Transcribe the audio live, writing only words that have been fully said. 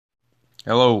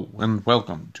Hello and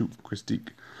welcome to Christique,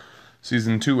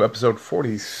 Season 2, Episode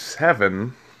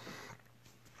 47.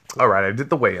 Alright, I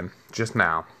did the weigh-in just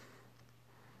now.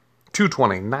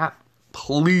 220, not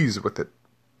pleased with it.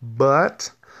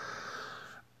 But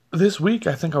this week,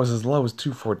 I think I was as low as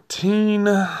 214.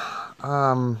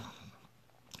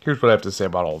 Here's what I have to say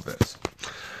about all of this.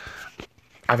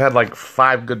 I've had like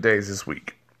 5 good days this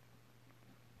week.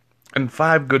 And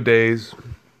 5 good days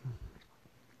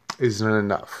isn't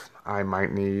enough. I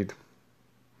might need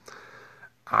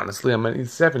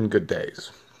 7 good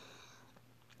days.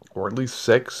 Or at least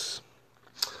 6.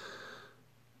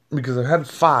 Because I've had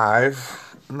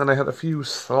 5, and then I had a few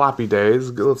sloppy days,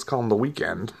 let's call them the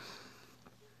weekend.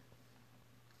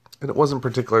 And it wasn't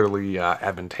particularly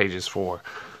advantageous for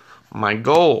my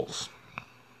goals.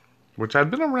 Which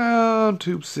I'd been around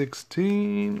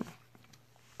 216.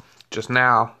 Just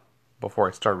now, before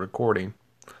I started recording,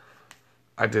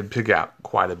 I did pig out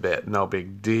quite a bit. No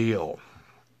big deal.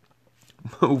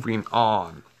 Moving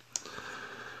on.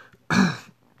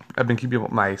 I've been keeping up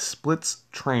with my splits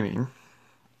training.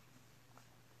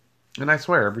 And I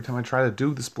swear, every time I try to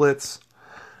do the splits,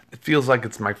 it feels like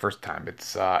it's my first time.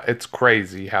 It's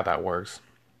crazy how that works.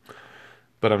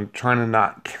 But I'm trying to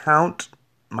not count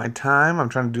my time. I'm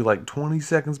trying to do like 20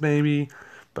 seconds maybe.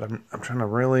 But I'm trying to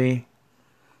really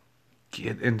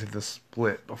get into the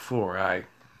split before I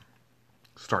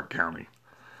start counting.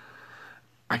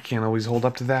 I can't always hold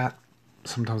up to that.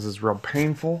 Sometimes it's real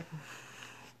painful.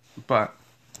 But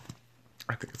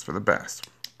I think it's for the best.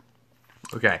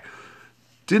 Okay.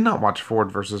 Did not watch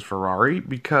Ford versus Ferrari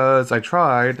because I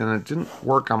tried and it didn't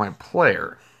work on my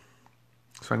player.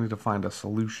 So I need to find a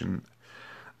solution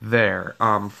there.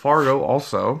 Fargo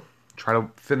also tried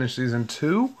to finish season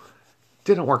 2.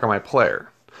 Didn't work on my player.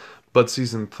 But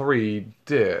season 3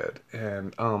 did.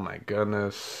 And oh my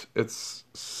goodness. It's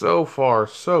so far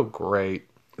so great.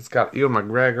 It's got Ewan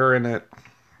McGregor in it.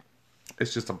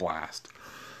 It's just a blast.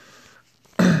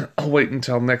 I'll wait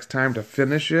until next time to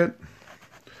finish it.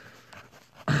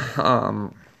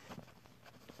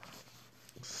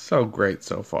 So great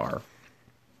so far.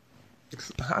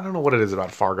 I don't know what it is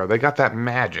about Fargo. They got that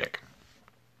magic.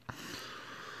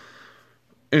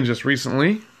 And just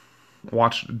recently,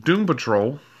 watched Doom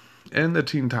Patrol and the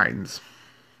Teen Titans.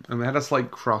 And they had a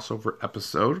slight crossover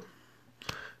episode.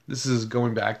 This is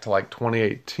going back to like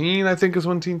 2018, I think is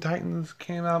when Teen Titans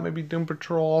came out. Maybe Doom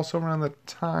Patrol also around that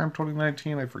time,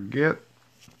 2019, I forget.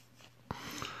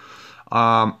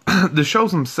 The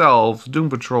shows themselves, Doom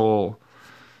Patrol,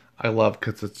 I love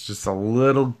because it's just a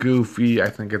little goofy. I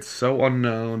think it's so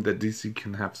unknown that DC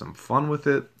can have some fun with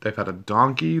it. They've had a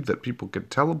donkey that people could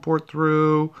teleport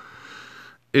through.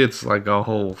 It's like a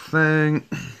whole thing.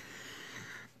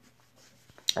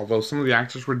 Although some of the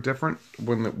actors were different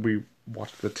when we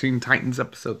watched the Teen Titans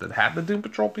episode that had the Doom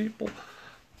Patrol people.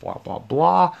 Blah, blah,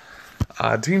 blah.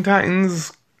 Teen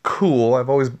Titans, cool. I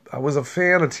was a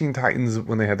fan of Teen Titans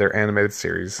when they had their animated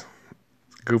series.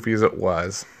 Goofy as it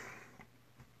was.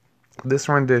 This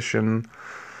rendition,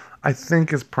 I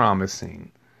think, is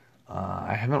promising.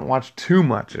 I haven't watched too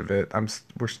much of it.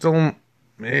 We're still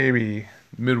maybe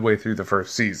midway through the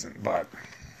first season, but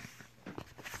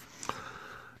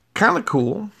kind of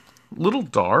cool. Little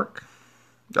dark.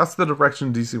 That's the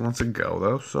direction DC wants to go,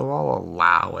 though, so I'll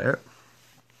allow it.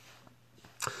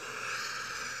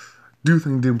 Do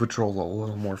think Doom Patrol's a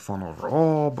little more fun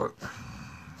overall, but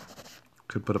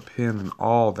could put a pin in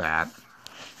all that.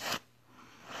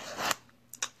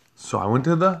 So I went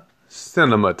to the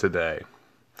cinema today.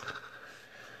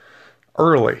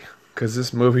 Early, because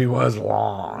this movie was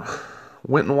long.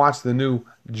 Went and watched the new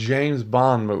James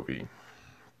Bond movie.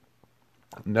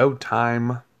 No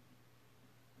Time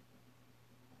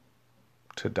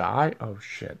to Die? Oh,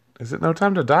 shit. Is it No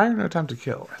Time to Die or No Time to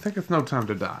Kill? I think it's No Time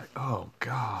to Die. Oh,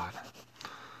 God.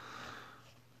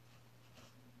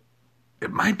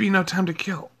 It might be No Time to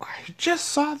Kill. I just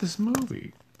saw this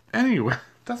movie. Anyway,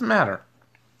 doesn't matter.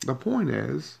 The point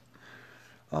is,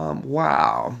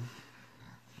 wow.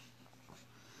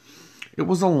 It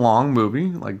was a long movie,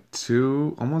 like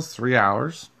almost 3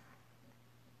 hours.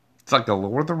 It's like a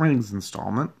Lord of the Rings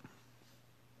installment.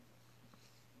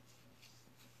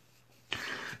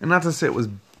 And not to say it was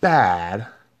bad,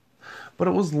 but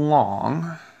it was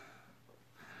long.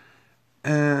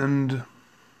 And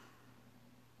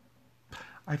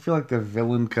I feel like the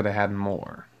villain could have had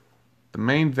more. The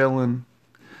main villain,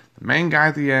 the main guy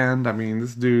at the end, I mean,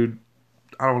 this dude,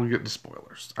 I don't want to get into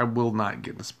spoilers. I will not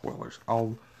get into spoilers.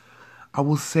 I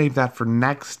will save that for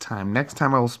next time. Next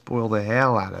time I will spoil the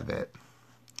hell out of it.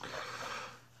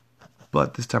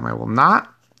 But this time I will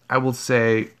not. I will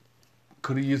say,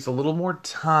 could have used a little more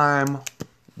time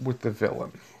with the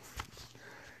villain.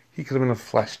 He could have been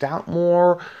fleshed out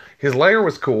more. His lair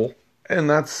was cool, and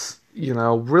that's,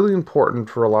 really important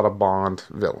for a lot of Bond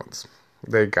villains.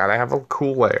 They gotta have a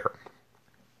cool lair.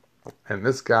 And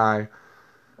this guy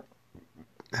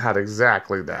had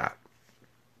exactly that.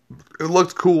 It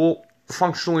looked cool.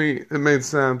 Functionally, it made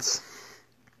sense.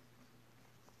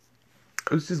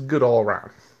 It was just good all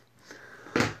around.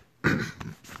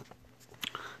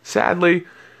 Sadly,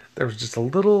 there was just a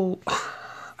little,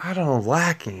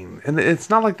 lacking. And it's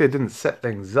not like they didn't set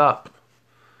things up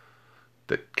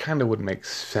that kind of would make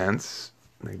sense.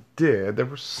 They did. There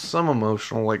were some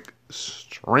emotional,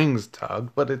 strings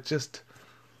tugged, but it just,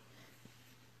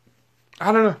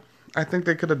 I don't know. I think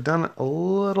they could have done it a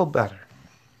little better.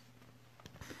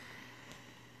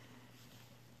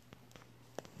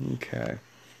 Okay.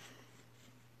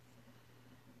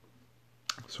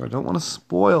 So I don't want to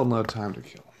spoil No Time to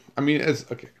Kill. I mean,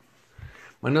 okay.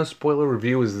 My no spoiler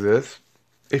review is this.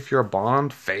 If you're a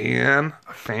Bond fan,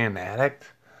 a fan addict,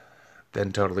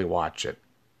 then totally watch it.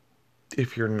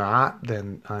 If you're not,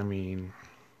 then, I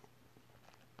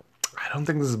don't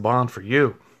think this is Bond for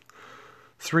you.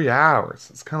 3 hours.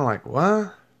 It's kind of like,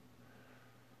 what?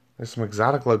 There's some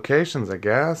exotic locations, I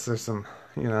guess. There's some,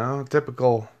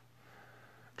 typical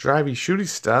drivey, shooty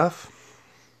stuff.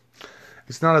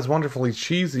 It's not as wonderfully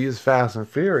cheesy as Fast and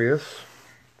Furious.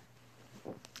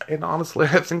 And honestly,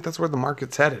 I think that's where the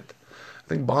market's headed. I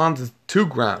think Bond is too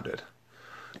grounded.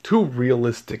 Too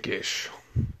realistic-ish.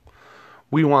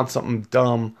 We want something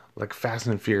dumb like Fast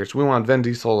and Furious. We want Vin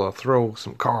Diesel to throw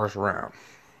some cars around.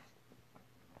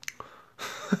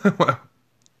 Well,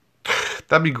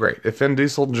 that'd be great. If Vin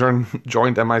Diesel joined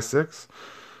MI6,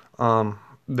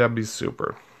 that'd be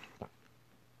super.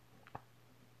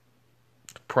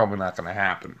 Probably not going to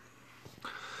happen.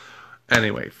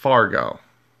 Anyway, Fargo.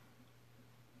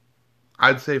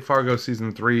 I'd say Fargo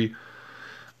Season 3.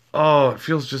 Oh, it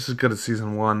feels just as good as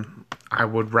Season 1. I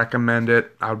would recommend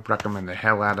it. I would recommend the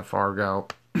hell out of Fargo.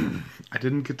 I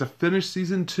didn't get to finish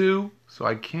Season 2, so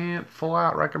I can't full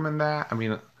out recommend that.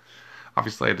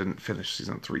 Obviously I didn't finish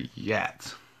Season 3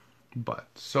 yet. But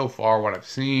so far, what I've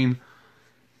seen,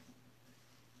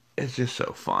 it's just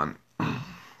so fun.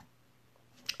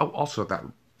 Oh, also, that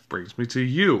brings me to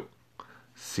You.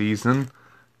 Season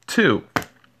 2.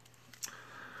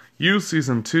 You,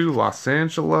 Season 2, Los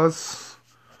Angeles.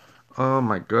 Oh,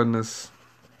 my goodness.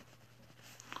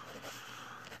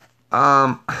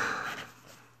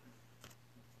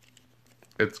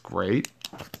 It's great.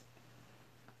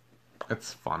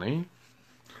 It's funny.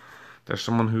 There's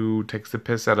someone who takes the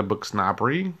piss out of book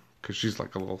snobbery, because she's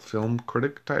like a little film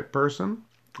critic type person.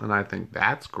 And I think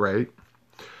that's great.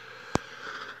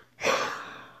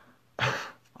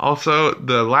 Also,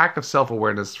 the lack of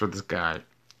self-awareness for this guy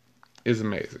is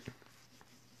amazing.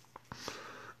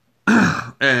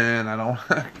 And I don't want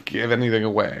to give anything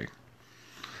away.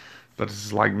 But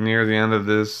it's like near the end of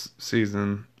this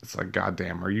season, it's like,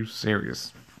 goddamn, are you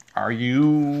serious? Are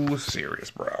you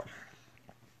serious, bro?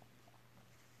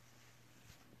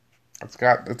 It's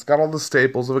got all the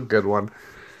staples of a good one.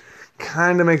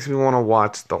 Kind of makes me want to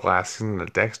watch the last season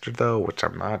of Dexter, though, which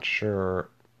I'm not sure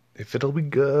if it'll be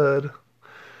good.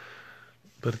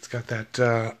 But it's got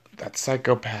that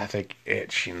psychopathic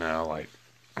itch,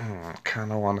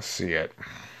 kind of want to see it.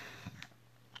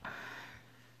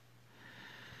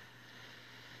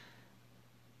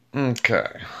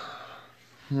 Okay.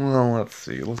 Well, let's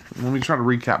see. Let me try to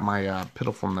recap my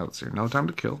pitiful notes here. No Time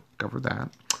to Kill. Covered that.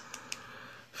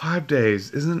 5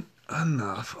 days isn't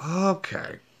enough.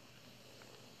 Okay.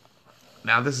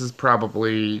 Now, this is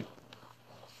probably...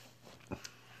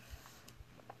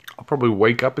 I'll probably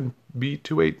wake up and be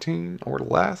 218 or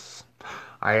less.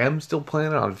 I am still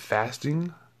planning on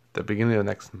fasting the beginning of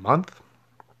next month.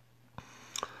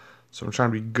 So I'm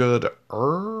trying to be good.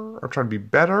 I'm trying to be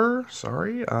better.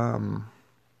 Sorry. And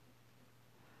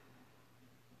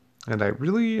I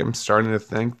really am starting to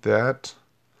think that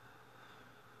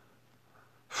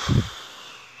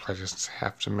I just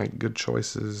have to make good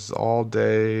choices all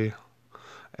day,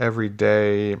 every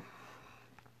day.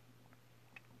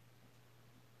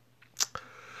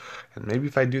 And maybe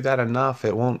if I do that enough,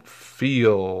 it won't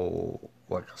feel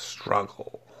like a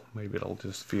struggle. Maybe it'll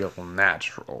just feel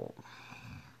natural.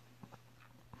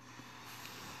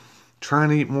 Trying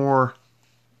to eat more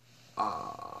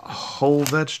whole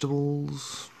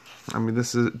vegetables.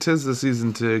 Tis the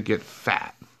season to get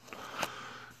fat.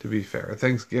 To be fair,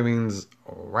 Thanksgiving's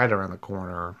right around the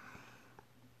corner.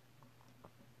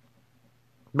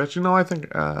 But I think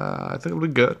it'll be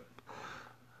good.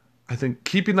 I think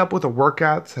keeping up with the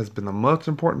workouts has been the most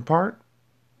important part.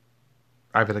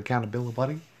 I have an accountability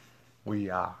buddy. We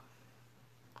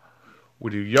We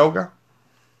do yoga,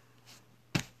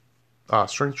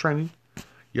 strength training,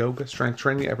 yoga, strength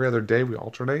training every other day. We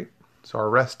alternate. So our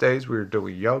rest days, we're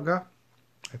doing yoga.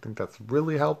 I think that's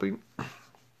really helping.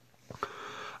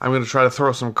 I'm going to try to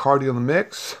throw some cardio in the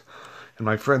mix. And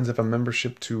my friends have a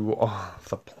membership to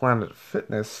the Planet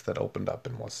Fitness that opened up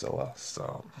in Wasilla.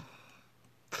 So,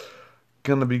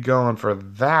 going to be going for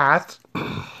that.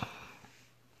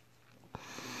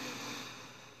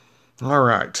 All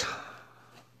right.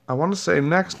 I want to say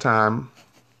next time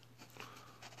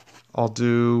I'll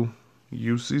do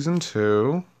You Season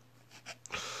 2.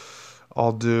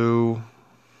 I'll do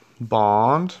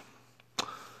Bond.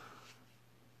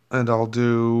 And I'll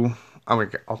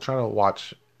try to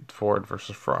watch Ford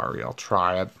versus Ferrari. I'll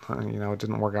try it. It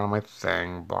didn't work out on my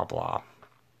thing. Blah, blah.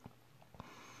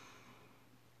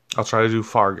 I'll try to do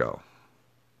Fargo.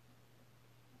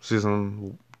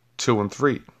 Season 2 and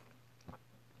 3.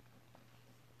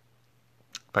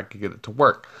 If I could get it to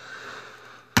work.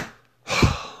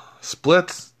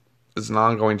 Splits is an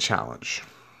ongoing challenge.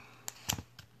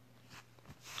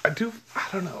 I don't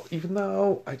know. Even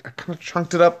though I kind of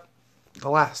chunked it up the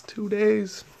last 2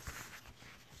 days,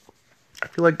 I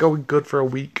feel like going good for a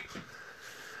week.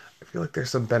 I feel like there's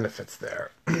some benefits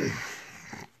there.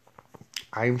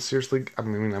 I'm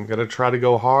going to try to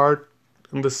go hard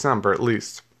in December at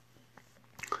least.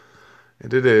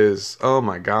 And it is, oh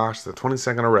my gosh, the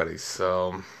 22nd already.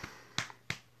 So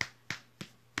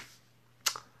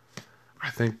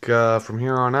I think from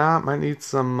here on out, might need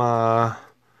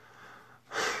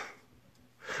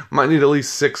at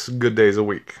least 6 good days a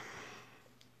week.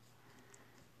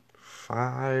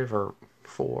 5 or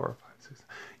 4, 5, 6.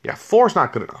 Yeah, 4's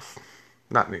not good enough.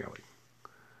 Not nearly.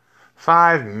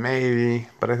 5 maybe,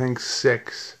 but I think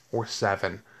 6 or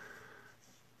 7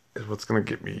 is what's going to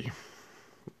get me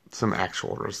some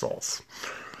actual results.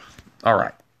 All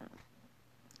right.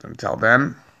 Until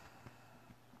then,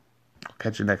 I'll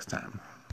catch you next time.